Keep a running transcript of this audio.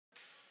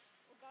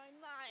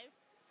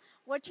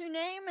What's your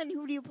name and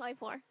who do you play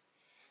for?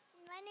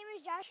 My name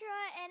is Joshua,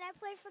 and I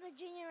play for the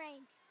Junior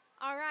Reign.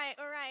 All right.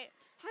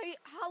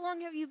 How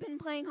long have you been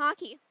playing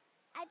hockey?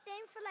 I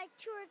think for like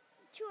two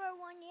or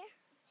 1 year.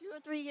 2 or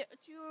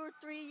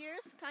 3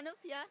 years, kind of,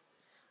 yeah.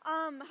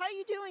 How are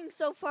you doing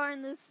so far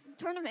in this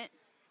tournament?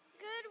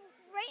 Good.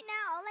 Right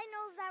now, all I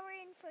know is that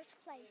we're in first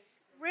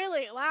place.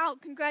 Really? Wow,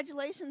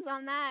 congratulations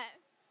on that.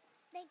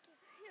 Thank you.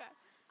 Yeah.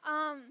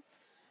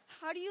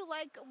 How do you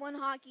like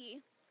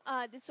OneHockey,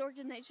 this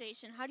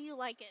organization? How do you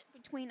like it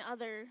between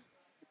other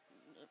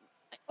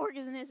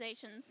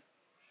organizations?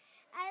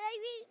 I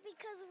like it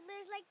because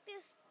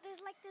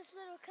there's like this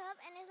little cup,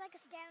 and it's like a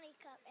Stanley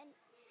Cup, and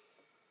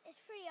it's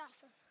pretty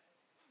awesome.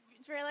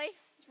 It's really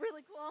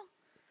cool.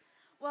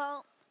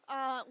 Well,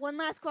 one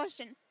last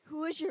question.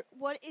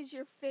 What is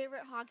your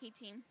favorite hockey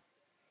team?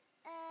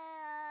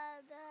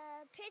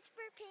 The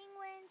Pittsburgh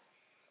Penguins,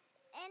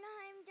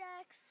 Anaheim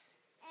Ducks,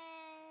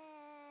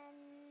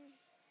 and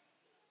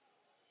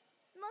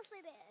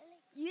mostly the LA.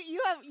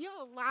 You have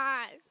a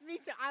lot. Me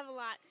too. I have a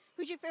lot.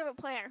 Who's your favorite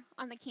player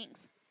on the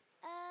Kings?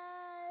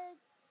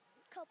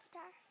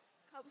 Kopitar.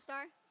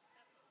 Kopitar.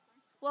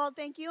 Well,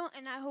 thank you,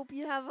 and I hope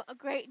you have a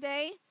great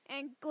day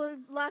and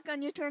good luck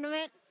on your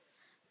tournament.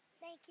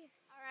 Thank you.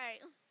 All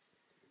right.